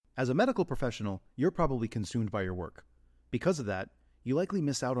As a medical professional, you're probably consumed by your work. Because of that, you likely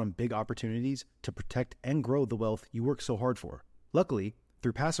miss out on big opportunities to protect and grow the wealth you work so hard for. Luckily,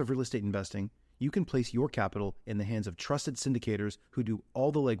 through passive real estate investing, you can place your capital in the hands of trusted syndicators who do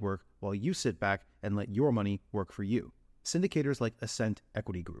all the legwork while you sit back and let your money work for you. Syndicators like Ascent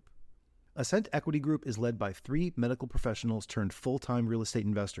Equity Group. Ascent Equity Group is led by 3 medical professionals turned full-time real estate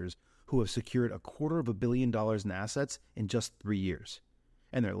investors who have secured $250 million in assets in just 3 years.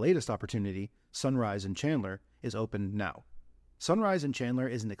 And their latest opportunity, Sunrise in Chandler, is open now. Sunrise in Chandler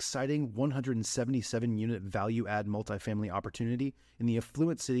is an exciting 177-unit value-add multifamily opportunity in the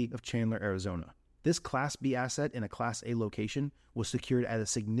affluent city of Chandler, Arizona. This Class B asset in a Class A location was secured at a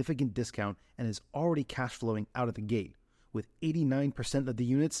significant discount and is already cash flowing out of the gate, with 89% of the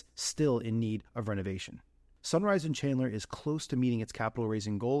units still in need of renovation. Sunrise in Chandler is close to meeting its capital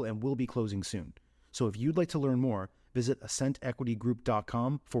raising goal and will be closing soon. So if you'd like to learn more, visit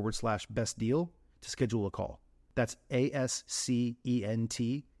ascentequitygroup.com/best deal to schedule a call. That's ASCENT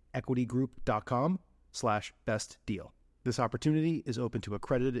equitygroup.com/best deal. This opportunity is open to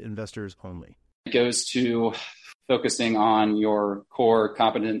accredited investors only. It goes to focusing on your core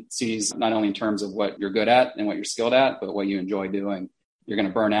competencies, not only in terms of what you're good at and what you're skilled at, but what you enjoy doing. You're going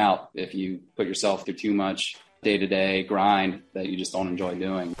to burn out if you put yourself through too much day-to-day grind that you just don't enjoy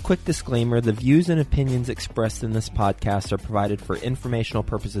doing. Quick disclaimer, the views and opinions expressed in this podcast are provided for informational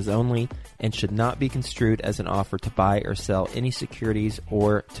purposes only and should not be construed as an offer to buy or sell any securities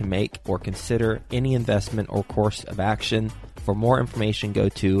or to make or consider any investment or course of action. For more information, go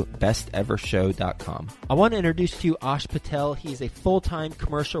to bestevershow.com. I want to introduce to you Ash Patel. He's a full-time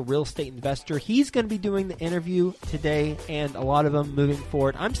commercial real estate investor. He's going to be doing the interview today and a lot of them moving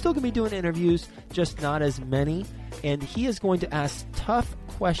forward. I'm still going to be doing interviews, just not as many. And he is going to ask tough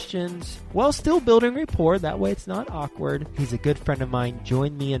questions while still building rapport. That way it's not awkward. He's a good friend of mine.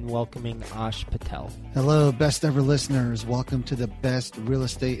 Join me in welcoming Ash Patel. Hello, best ever listeners. Welcome to the Best Real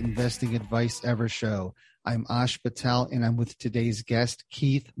Estate Investing Advice Ever show. I'm Ash Patel, and I'm with today's guest,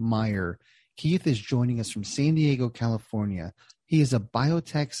 Keith Meyer. Keith is joining us from San Diego, California. He is a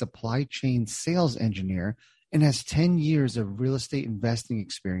biotech supply chain sales engineer and has 10 years of real estate investing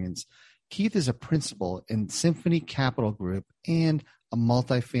experience. Keith is a principal in Symphony Capital Group and a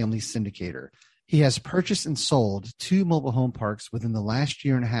multifamily syndicator. He has purchased and sold 2 mobile home parks within the last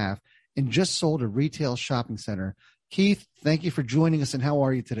year and a half and just sold a retail shopping center. Keith, thank you for joining us, and how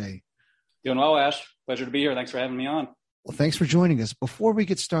are you today? Doing well, Ash. Pleasure to be here. Thanks for having me on. Well, thanks for joining us. Before we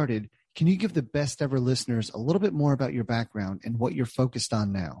get started, can you give the best ever listeners a little bit more about your background and what you're focused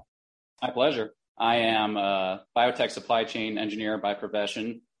on now? My pleasure. I am a biotech supply chain engineer by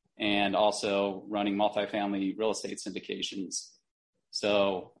profession and also running multifamily real estate syndications.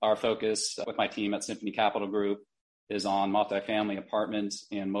 So our focus with my team at Symphony Capital Group is on multifamily apartments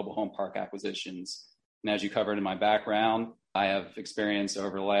and mobile home park acquisitions. And as you covered in my background, I have experience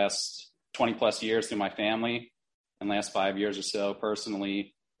over the last 20 plus years through my family and last 5 years or so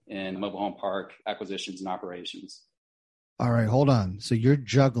personally in mobile home park acquisitions and operations. All right, hold on. So you're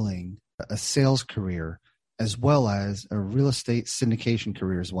juggling a sales career as well as a real estate syndication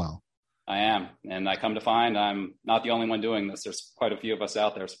career as well. I am. And I come to find I'm not the only one doing this. There's quite a few of us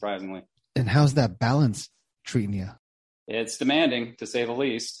out there, surprisingly. And how's that balance treating you? It's demanding, to say the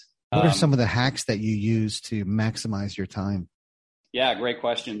least. What are some of the hacks that you use to maximize your time? Yeah, great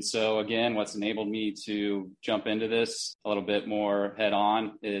question. So again, what's enabled me to jump into this a little bit more head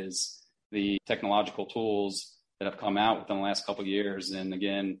on is the technological tools that have come out within the last couple of years. And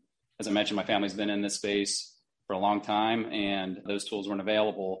again, as I mentioned, my family's been in this space for a long time, and those tools weren't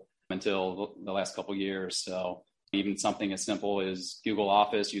available until the last couple of years. So even something as simple as Google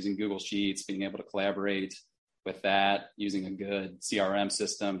Office, using Google Sheets, being able to collaborate with that, using a good CRM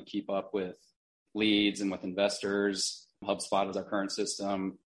system to keep up with leads and with investors. HubSpot is our current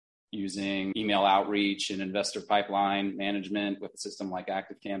system, using email outreach and investor pipeline management with a system like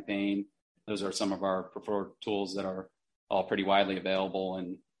ActiveCampaign. Those are some of our preferred tools that are all pretty widely available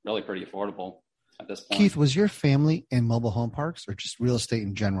and really pretty affordable at this point. Keith, was your family in mobile home parks or just real estate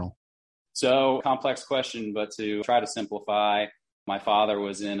in general? So complex question, but to try to simplify, my father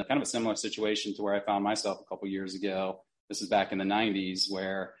was in kind of a similar situation to where I found myself a couple years ago. This is back in the 90s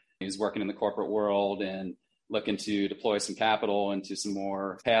where he was working in the corporate world and looking to deploy some capital into some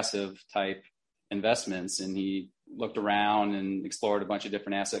more passive type investments. And he looked around and explored a bunch of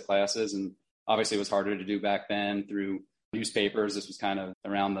different asset classes. And obviously it was harder to do back then through newspapers. This was kind of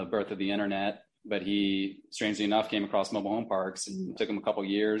around the birth of the internet. But he, strangely enough, came across mobile home parks, and it took him a couple of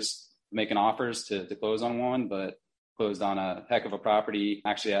years making offers to close on one, but closed on a heck of a property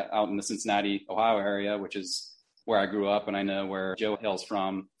actually out in the Cincinnati, Ohio area, which is where I grew up. And I know where Joe hails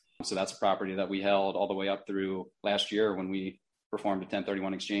from. So that's a property that we held all the way up through last year when we performed a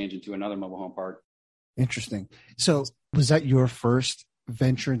 1031 exchange into another mobile home park. Interesting. So was that your first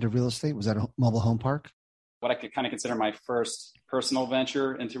venture into real estate? Was that a mobile home park? What I could kind of consider my first personal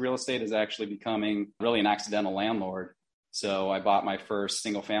venture into real estate is actually becoming really an accidental landlord. So I bought my first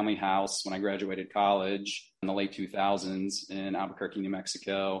single family house when I graduated college in the late 2000s in Albuquerque, New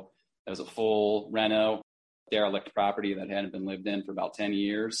Mexico. It was a full reno, derelict property that hadn't been lived in for about 10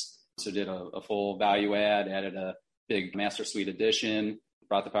 years. So did a full value add, added a big master suite addition,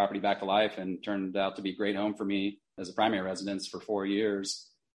 brought the property back to life, and turned out to be a great home for me as a primary residence for 4 years.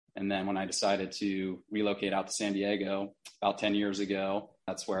 And then when I decided to relocate out to San Diego about 10 years ago,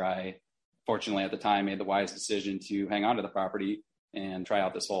 that's where I, fortunately at the time, made the wise decision to hang on to the property and try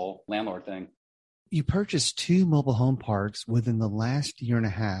out this whole landlord thing. You purchased 2 mobile home parks within the last year and a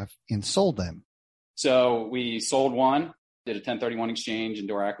half and sold them. So we sold one, did a 1031 exchange and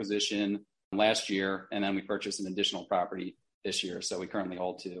door acquisition last year, and then we purchased an additional property this year. So we currently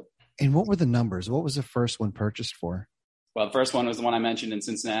hold 2. And what were the numbers? What was the first one purchased for? Well, the first one was the one I mentioned in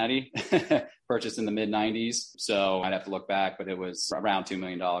Cincinnati, purchased in the mid-90s. So I'd have to look back, but it was around $2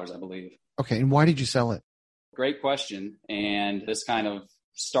 million, I believe. Okay. And why did you sell it? Great question. And this kind of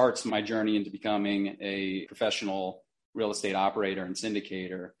starts my journey into becoming a professional real estate operator and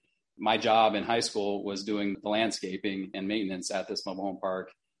syndicator. My job in high school was doing the landscaping and maintenance at this mobile home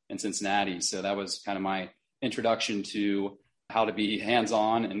park in Cincinnati. So that was kind of my introduction to how to be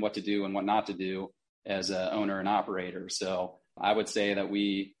hands-on and what to do and what not to do as an owner and operator. So I would say that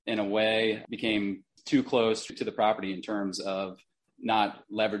we, in a way, became too close to the property in terms of not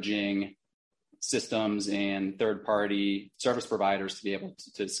leveraging systems and third-party service providers to be able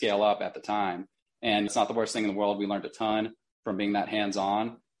to scale up at the time. And it's not the worst thing in the world. We learned a ton from being that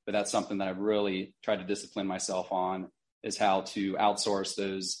hands-on, but that's something that I've really tried to discipline myself on, is how to outsource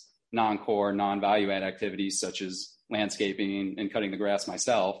those non-core, non-value-add activities such as landscaping and cutting the grass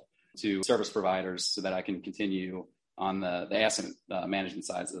myself to service providers so that I can continue on the asset management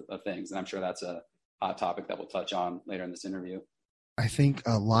sides of things. And I'm sure that's a hot topic that we'll touch on later in this interview. I think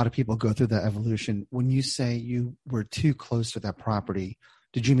a lot of people go through that evolution. When you say you were too close to that property,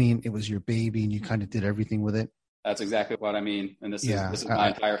 did you mean it was your baby and you kind of did everything with it? That's exactly what I mean. And this is my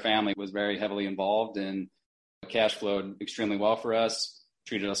entire family was very heavily involved and cash flowed extremely well for us,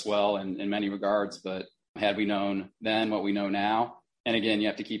 treated us well in many regards. But had we known then what we know now, and again, you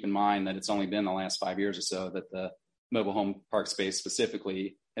have to keep in mind that it's only been the last 5 years or so that the mobile home park space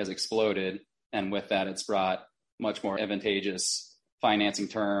specifically has exploded. And with that, it's brought much more advantageous financing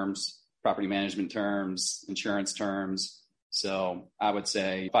terms, property management terms, insurance terms. So I would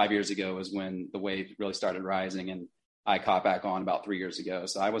say 5 years ago is when the wave really started rising, and I caught back on about 3 years ago.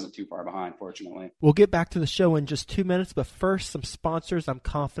 So I wasn't too far behind, fortunately. We'll get back to the show in just 2 minutes, but first, some sponsors I'm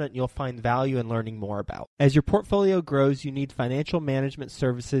confident you'll find value in learning more about. As your portfolio grows, you need financial management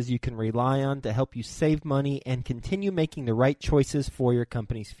services you can rely on to help you save money and continue making the right choices for your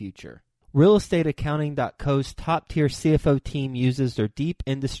company's future. RealestateAccounting.co's top-tier CFO team uses their deep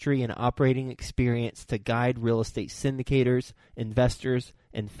industry and operating experience to guide real estate syndicators, investors,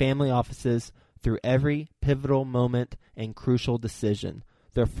 and family offices through every pivotal moment and crucial decision.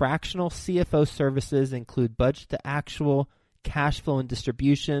 Their fractional CFO services include budget to actual, cash flow and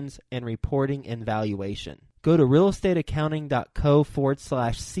distributions, and reporting and valuation. Go to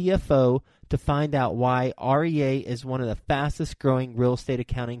realestateaccounting.co/CFO to find out why REA is one of the fastest growing real estate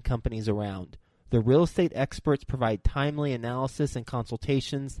accounting companies around. The real estate experts provide timely analysis and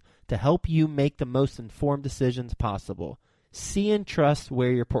consultations to help you make the most informed decisions possible. See and trust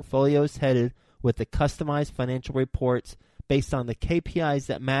where your portfolio is headed with the customized financial reports based on the KPIs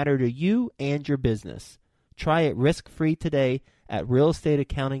that matter to you and your business. Try it risk-free today at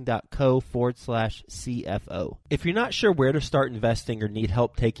realestateaccounting.co/CFO. If you're not sure where to start investing or need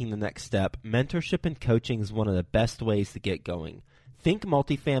help taking the next step, mentorship and coaching is one of the best ways to get going. Think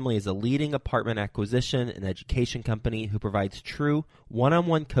Multifamily is a leading apartment acquisition and education company who provides true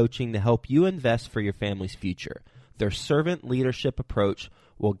one-on-one coaching to help you invest for your family's future. Their servant leadership approach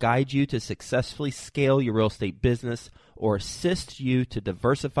will guide you to successfully scale your real estate business or assist you to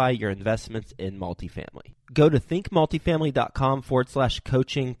diversify your investments in multifamily. Go to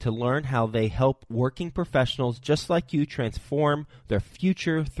thinkmultifamily.com/coaching to learn how they help working professionals just like you transform their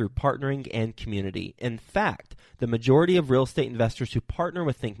future through partnering and community. In fact, the majority of real estate investors who partner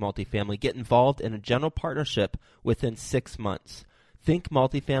with Think Multifamily get involved in a general partnership within 6 months.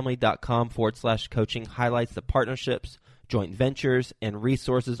 thinkmultifamily.com/coaching highlights the partnerships, joint ventures, and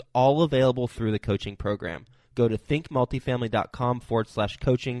resources all available through the coaching program. Go to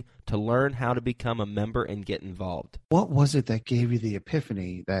thinkmultifamily.com/coaching to learn how to become a member and get involved. What was it that gave you the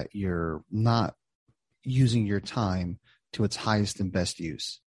epiphany that you're not using your time to its highest and best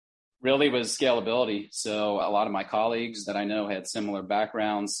use? Really was scalability. So a lot of my colleagues that I know had similar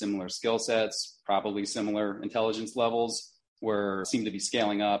backgrounds, similar skill sets, probably similar intelligence levels, seemed to be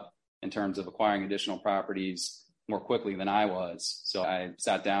scaling up in terms of acquiring additional properties more quickly than I was. So I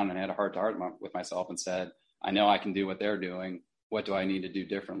sat down and had a heart-to-heart with myself and said, I know I can do what they're doing. What do I need to do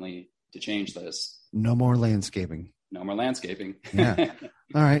differently to change this? No more landscaping. No more landscaping. Yeah.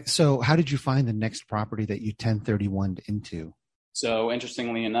 All right. So how did you find the next property that you 1031'd into? So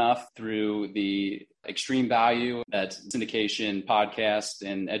interestingly enough, through the extreme value that syndication podcasts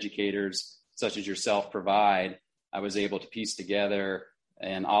and educators such as yourself provide, I was able to piece together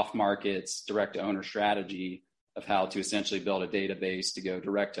an off-market direct-to-owner strategy of how to essentially build a database to go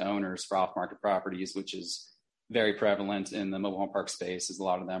direct to owners for off-market properties, which is very prevalent in the mobile home park space, as a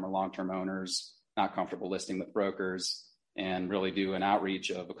lot of them are long-term owners, not comfortable listing with brokers, and really do an outreach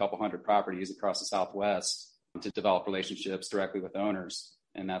of a couple hundred properties across the Southwest to develop relationships directly with owners.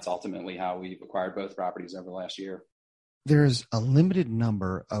 And that's ultimately how we've acquired both properties over the last year. There's a limited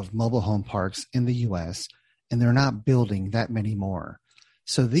number of mobile home parks in the U.S., and they're not building that many more.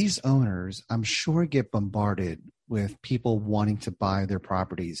 So these owners, I'm sure, get bombarded with people wanting to buy their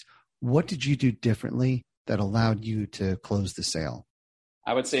properties. What did you do differently that allowed you to close the sale?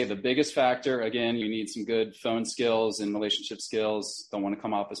 I would say the biggest factor, again, you need some good phone skills and relationship skills. Don't want to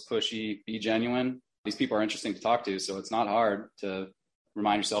come off as pushy, be genuine. These people are interesting to talk to, so it's not hard to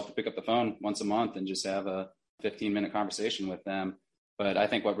remind yourself to pick up the phone once a month and just have a 15-minute conversation with them. But I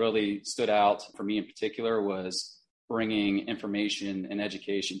think what really stood out for me in particular was bringing information and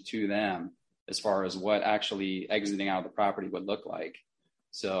education to them as far as what actually exiting out of the property would look like.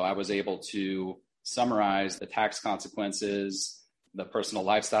 So I was able to summarize the tax consequences, the personal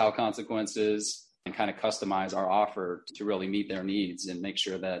lifestyle consequences, and kind of customize our offer to really meet their needs and make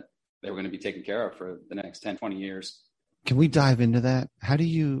sure that they were going to be taken care of for the next 10, 20 years. Can we dive into that? How do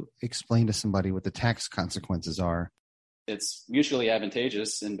you explain to somebody what the tax consequences are? It's mutually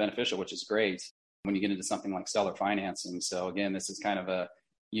advantageous and beneficial, which is great when you get into something like seller financing. So again, this is kind of a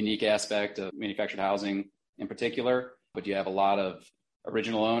unique aspect of manufactured housing in particular, but you have a lot of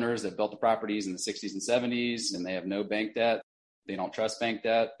original owners that built the properties in the 60s and 70s, and they have no bank debt. They don't trust bank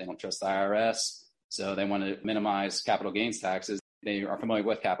debt. They don't trust the IRS. So they want to minimize capital gains taxes. They are familiar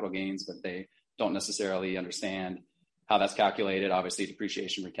with capital gains, but they don't necessarily understand how that's calculated. Obviously,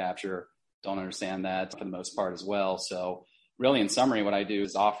 depreciation recapture, don't understand that for the most part as well. So really, in summary, what I do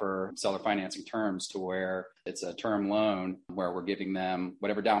is offer seller financing terms to where it's a term loan where we're giving them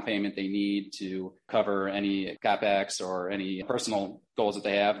whatever down payment they need to cover any CapEx or any personal goals that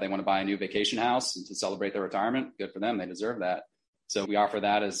they have. They want to buy a new vacation house and to celebrate their retirement. Good for them. They deserve that. So we offer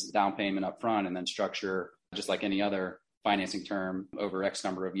that as down payment up front and then structure just like any other financing term over X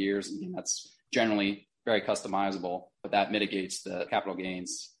number of years. And that's generally very customizable, but that mitigates the capital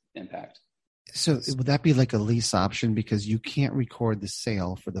gains impact. So would that be like a lease option because you can't record the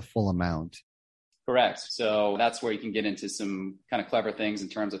sale for the full amount? Correct. So that's where you can get into some kind of clever things in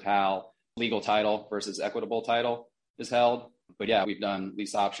terms of how legal title versus equitable title is held. But yeah, we've done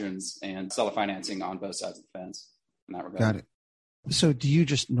lease options and seller financing on both sides of the fence in that regard. Got it. So do you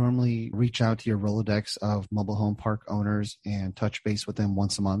just normally reach out to your Rolodex of mobile home park owners and touch base with them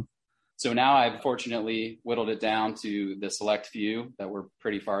once a month? So now I've fortunately whittled it down to the select few that we're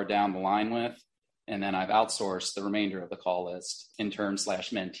pretty far down the line with. And then I've outsourced the remainder of the call list,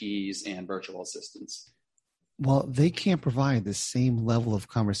 interns/mentees and virtual assistants. Well, they can't provide the same level of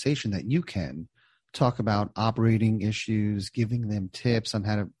conversation that you can. Talk about operating issues, giving them tips on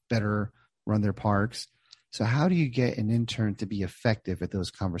how to better run their parks. So how do you get an intern to be effective at those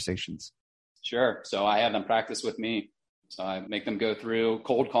conversations? Sure. So I have them practice with me. So I make them go through,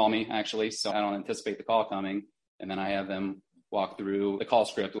 cold call me actually, so I don't anticipate the call coming. And then I have them walk through the call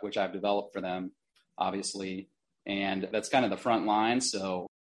script, which I've developed for them, obviously. And that's kind of the front line. So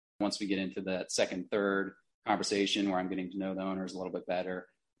once we get into that second, third conversation where I'm getting to know the owners a little bit better,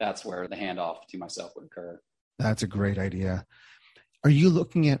 that's where the handoff to myself would occur. That's a great idea. Are you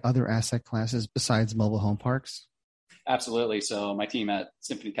looking at other asset classes besides mobile home parks? Absolutely. So my team at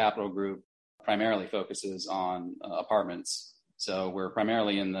Symphony Capital Group primarily focuses on apartments. So we're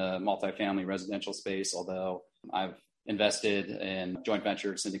primarily in the multifamily residential space, although I've invested in joint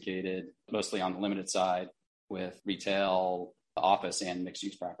venture syndicated, mostly on the limited side with retail, office, and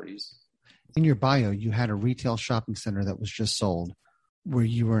mixed-use properties. In your bio, you had a retail shopping center that was just sold where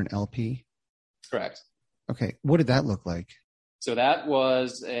you were an LP? Correct. Okay. What did that look like? So that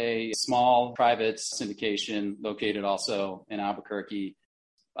was a small private syndication located also in Albuquerque.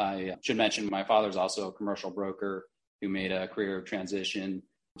 I should mention my father's also a commercial broker who made a career transition.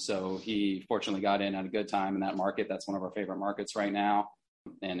 So he fortunately got in at a good time in that market. That's one of our favorite markets right now.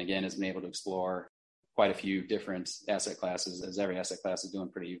 And again, has been able to explore quite a few different asset classes, as every asset class is doing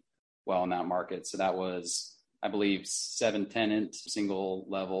pretty well in that market. So that was, I believe, 7-tenant, single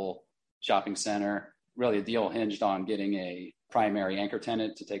level shopping center. Really a deal hinged on getting a primary anchor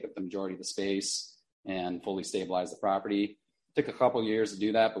tenant to take up the majority of the space and fully stabilize the property. Took a couple of years to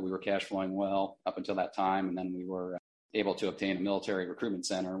do that, but we were cash flowing well up until that time. And then we were able to obtain a military recruitment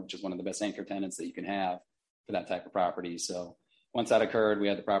center, which is one of the best anchor tenants that you can have for that type of property. So once that occurred, we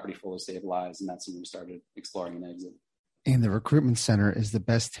had the property fully stabilized, and that's when we started exploring an exit. And the recruitment center is the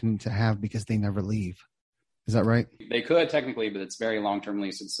best tenant to have because they never leave. Is that right? They could technically, but it's very long-term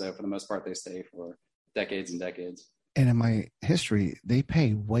leases. So for the most part, they stay for decades and decades. And in my history, they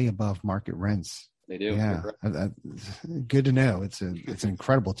pay way above market rents. They do. Yeah. Good to know. It's an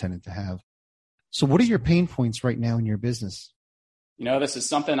incredible tenant to have. So what are your pain points right now in your business? This is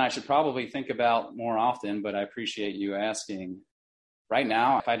something I should probably think about more often, but I appreciate you asking. Right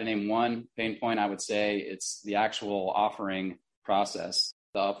now, if I had to name one pain point, I would say it's the actual offering process,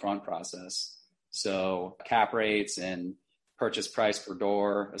 the upfront process. So cap rates and purchase price per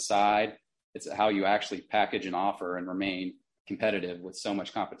door aside, it's how you actually package an offer and remain competitive with so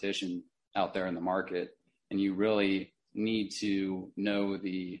much competition out there in the market. And you really need to know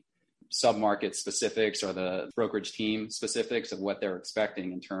the sub-market specifics or the brokerage team specifics of what they're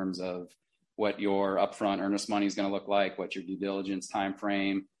expecting in terms of what your upfront earnest money is going to look like, what your due diligence time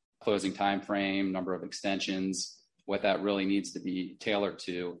frame, closing time frame, number of extensions, what that really needs to be tailored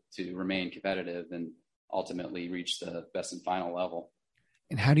to remain competitive and ultimately reach the best and final level.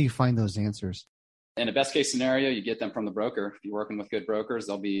 And how do you find those answers? In a best case scenario, you get them from the broker. If you're working with good brokers,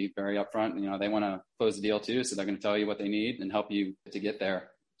 they'll be very upfront. They want to close the deal too, so they're going to tell you what they need and help you to get there.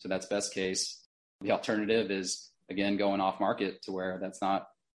 So that's best case. The alternative is, again, going off market to where that's not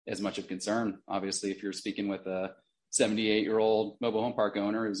as much of a concern. Obviously, if you're speaking with a 78-year-old mobile home park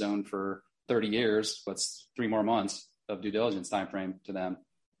owner who's owned for 30 years, what's 3 more months of due diligence time frame to them?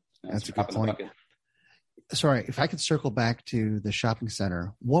 That's a good point. Sorry, if I could circle back to the shopping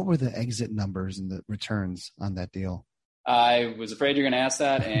center, what were the exit numbers and the returns on that deal? I was afraid you're going to ask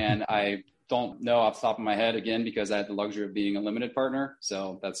that, and I don't know off the top of my head, again, because I had the luxury of being a limited partner.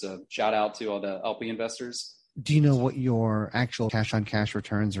 So that's a shout out to all the LP investors. Do you know what your actual cash on cash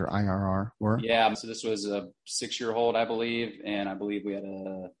returns or IRR were? Yeah. So this was a 6-year hold, I believe. And I believe we had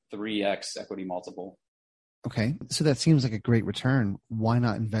a 3x equity multiple. Okay. So that seems like a great return. Why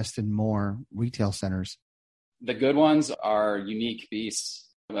not invest in more retail centers? The good ones are unique beasts.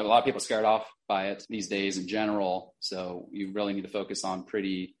 A lot of people are scared off by it these days in general. So you really need to focus on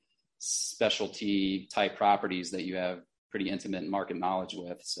pretty specialty type properties that you have pretty intimate market knowledge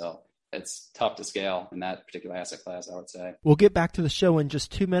with. So it's tough to scale in that particular asset class, I would say. We'll get back to the show in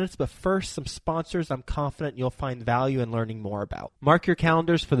just 2 minutes, but first, some sponsors I'm confident you'll find value in learning more about. Mark your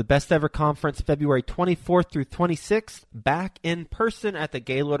calendars for the Best Ever Conference, February 24th through 26th, back in person at the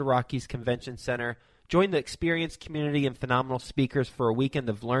Gaylord Rockies Convention Center. Join the experienced community and phenomenal speakers for a weekend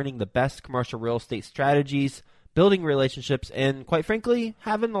of learning the best commercial real estate strategies, building relationships, and quite frankly,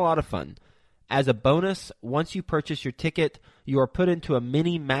 having a lot of fun. As a bonus, once you purchase your ticket, you are put into a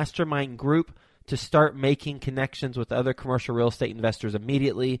mini mastermind group to start making connections with other commercial real estate investors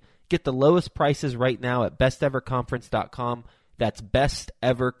immediately. Get the lowest prices right now at besteverconference.com. That's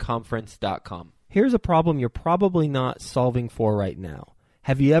besteverconference.com. Here's a problem you're probably not solving for right now.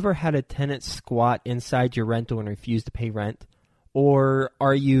 Have you ever had a tenant squat inside your rental and refuse to pay rent? Or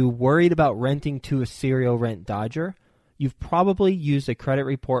are you worried about renting to a serial rent dodger? You've probably used a credit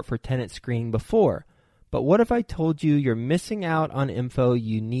report for tenant screening before. But what if I told you you're missing out on info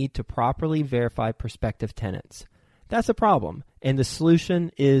you need to properly verify prospective tenants? That's a problem, and the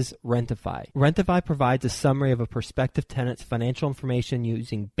solution is Rentify. Rentify provides a summary of a prospective tenant's financial information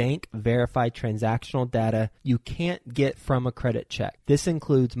using bank-verified transactional data you can't get from a credit check. This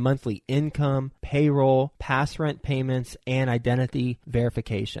includes monthly income, payroll, past rent payments, and identity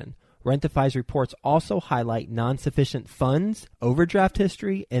verification. Rentify's reports also highlight non-sufficient funds, overdraft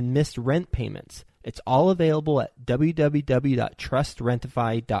history, and missed rent payments. It's all available at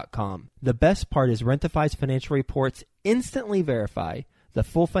www.trustrentify.com. The best part is Rentify's financial reports instantly verify the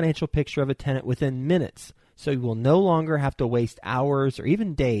full financial picture of a tenant within minutes, so you will no longer have to waste hours or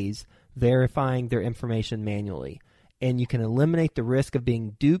even days verifying their information manually. And you can eliminate the risk of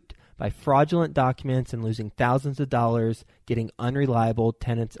being duped by fraudulent documents and losing thousands of dollars getting unreliable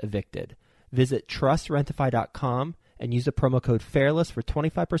tenants evicted. Visit trustrentify.com and use the promo code FAIRLESS for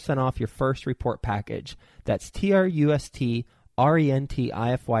 25% off your first report package. That's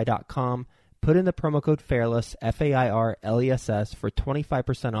TRUSTRENTIFY.com. Put in the promo code FAIRLESS, FAIRLESS, for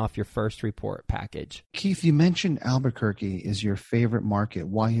 25% off your first report package. Keith, you mentioned Albuquerque is your favorite market.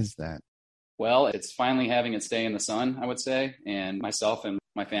 Why is that? Well, it's finally having its day in the sun, I would say. And myself and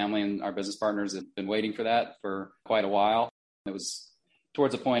my family and our business partners have been waiting for that for quite a while. It was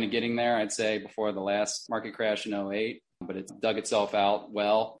towards the point of getting there, I'd say, before the last market crash in 2008, but it's dug itself out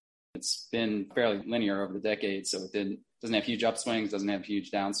well. It's been fairly linear over the decades, so it doesn't have huge upswings, doesn't have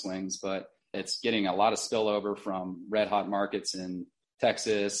huge downswings, but it's getting a lot of spillover from red hot markets in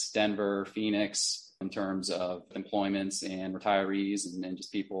Texas, Denver, Phoenix, in terms of employments and retirees and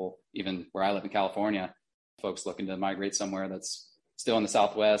just people, even where I live in California, folks looking to migrate somewhere that's still in the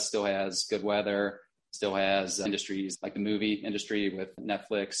Southwest, still has good weather, still has industries like the movie industry with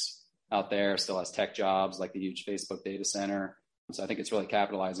Netflix out there, still has tech jobs like the huge Facebook data center. So I think it's really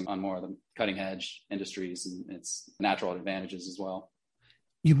capitalizing on more of the cutting edge industries and its natural advantages as well.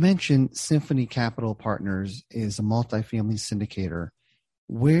 You mentioned Symphony Capital Partners is a multifamily syndicator.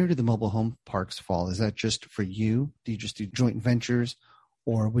 Where do the mobile home parks fall? Is that just for you? Do you just do joint ventures,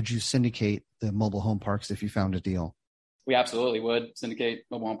 or would you syndicate the mobile home parks if you found a deal? We absolutely would syndicate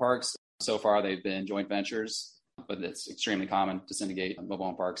mobile home parks. So far, they've been joint ventures, but it's extremely common to syndicate mobile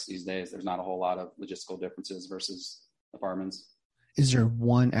home parks these days. There's not a whole lot of logistical differences versus apartments. Is there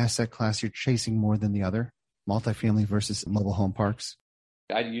one asset class you're chasing more than the other? Multifamily versus mobile home parks?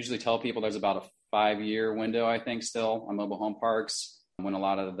 I usually tell people there's about a 5-year window, I think, still on mobile home parks when a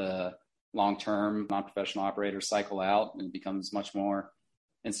lot of the long-term non-professional operators cycle out and it becomes much more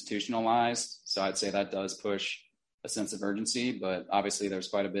institutionalized. So I'd say that does push a sense of urgency, but obviously there's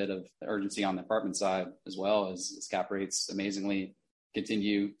quite a bit of urgency on the apartment side as well as cap rates amazingly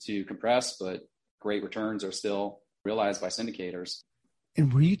continue to compress, but great returns are still realized by syndicators.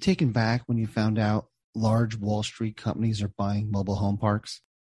 And were you taken back when you found out large Wall Street companies are buying mobile home parks?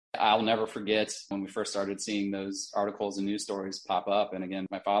 I'll never forget when we first started seeing those articles and news stories pop up. And again,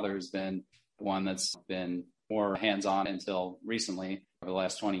 my father has been the one that's been more hands-on until recently, over the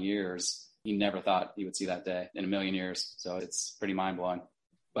last 20 years. He never thought he would see that day in a million years. So it's pretty mind-blowing.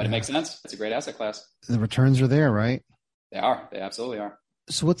 But It makes sense. It's a great asset class. The returns are there, right? They are. They absolutely are.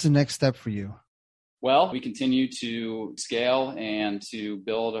 So what's the next step for you? Well, we continue to scale and to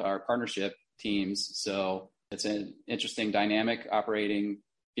build our partnership teams. So it's an interesting dynamic operating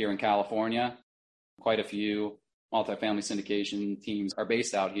here in California. Quite a few multifamily syndication teams are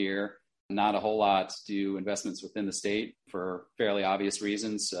based out here. Not a whole lot do investments within the state for fairly obvious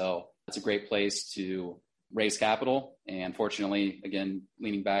reasons. So it's a great place to raise capital. And fortunately, again,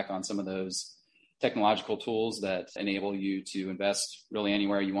 leaning back on some of those technological tools that enable you to invest really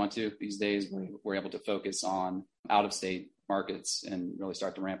anywhere you want to these days, we're able to focus on out-of-state markets and really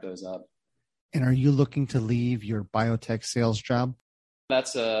start to ramp those up. And are you looking to leave your biotech sales job?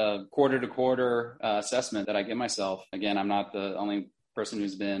 That's a quarter-to-quarter assessment that I give myself. Again, I'm not the only person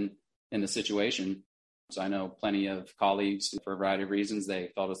who's been in the situation. So I know plenty of colleagues who, for a variety of reasons, they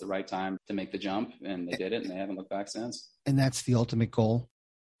felt it was the right time to make the jump, and they did it, and they haven't looked back since. And that's the ultimate goal?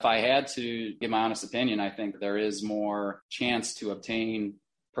 If I had to give my honest opinion, I think there is more chance to obtain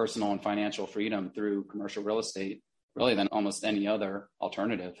personal and financial freedom through commercial real estate, really, than almost any other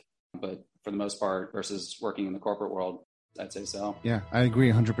alternative. But for the most part, versus working in the corporate world, I'd say so. Yeah, I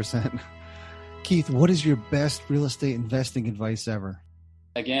agree 100%. Keith, what is your best real estate investing advice ever?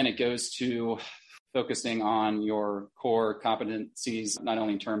 Again, it goes to focusing on your core competencies, not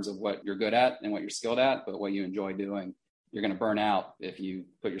only in terms of what you're good at and what you're skilled at, but what you enjoy doing. You're going to burn out if you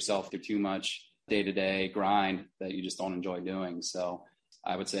put yourself through too much day-to-day grind that you just don't enjoy doing. So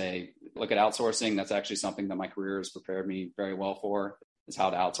I would say look at outsourcing. That's actually something that my career has prepared me very well for, is how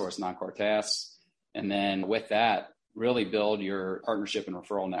to outsource non-core tasks. And then with that, really build your partnership and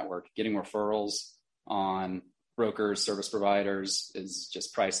referral network. Getting referrals on brokers, service providers is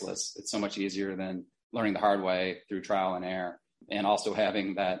just priceless. It's so much easier than learning the hard way through trial and error. And also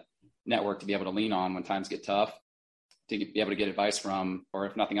having that network to be able to lean on when times get tough, to be able to get advice from, or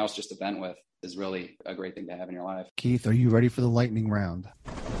if nothing else, just to vent with, is really a great thing to have in your life. Keith, are you ready for the lightning round?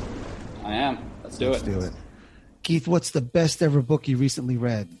 I am. Let's do it. Keith, what's the best ever book you recently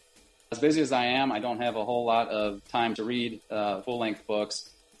read? As busy as I am, I don't have a whole lot of time to read full-length books.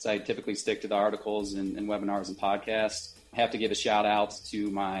 So I typically stick to the articles and webinars and podcasts. I have to give a shout out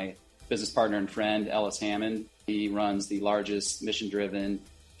to my business partner and friend, Ellis Hammond. He runs the largest mission-driven,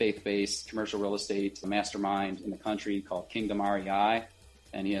 faith-based commercial real estate mastermind in the country called Kingdom REI.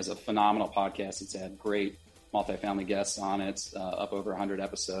 And he has a phenomenal podcast. It's had great multifamily guests on it, up over 100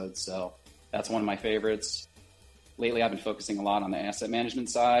 episodes. So that's one of my favorites. lately I've been focusing a lot on the asset management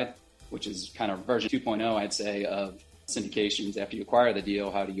side, which is kind of version 2.0, I'd say, of syndications. After you acquire the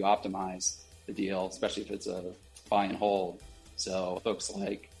deal, how do you optimize the deal, especially if it's a buy and hold? So folks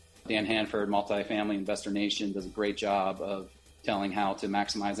like Dan Hanford, Multifamily Investor Nation, does a great job of telling how to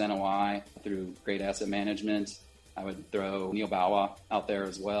maximize NOI through great asset management. I would throw Neil Bawa out there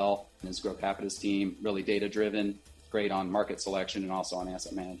as well, and his Grow Capitus team, really data-driven, great on market selection and also on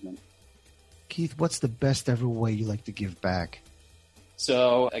asset management. Keith, what's the best ever way you like to give back?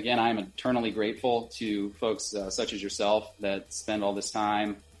 So again, I'm eternally grateful to folks such as yourself that spend all this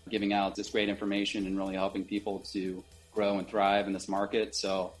time giving out this great information and really helping people to grow and thrive in this market.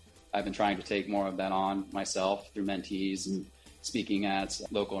 So I've been trying to take more of that on myself through mentees and speaking at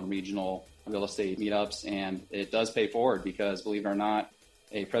local and regional real estate meetups. And it does pay forward because, believe it or not,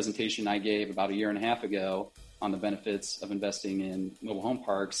 a presentation I gave about a year and a half ago on the benefits of investing in mobile home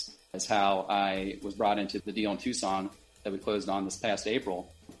parks is how I was brought into the deal in Tucson that we closed on this past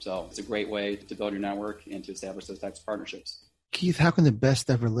April. So it's a great way to build your network and to establish those types of partnerships. Keith, how can the best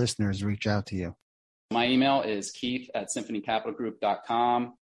ever listeners reach out to you? My email is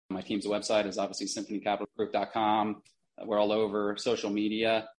keith@symphonycapitalgroup.com. My team's website is obviously symphonycapitalgroup.com. We're all over social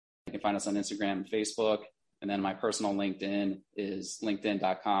media. You can find us on Instagram and Facebook. And then my personal LinkedIn is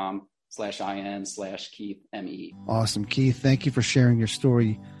linkedin.com/in/KeithME. Awesome. Keith, thank you for sharing your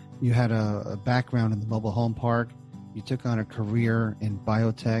story. You had a background in the mobile home park. You took on a career in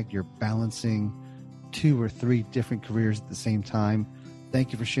biotech. You're balancing 2 or 3 different careers at the same time.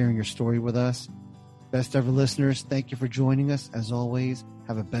 Thank you for sharing your story with us. Best ever listeners, thank you for joining us. As always,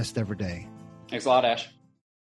 have a best ever day. Thanks a lot, Ash.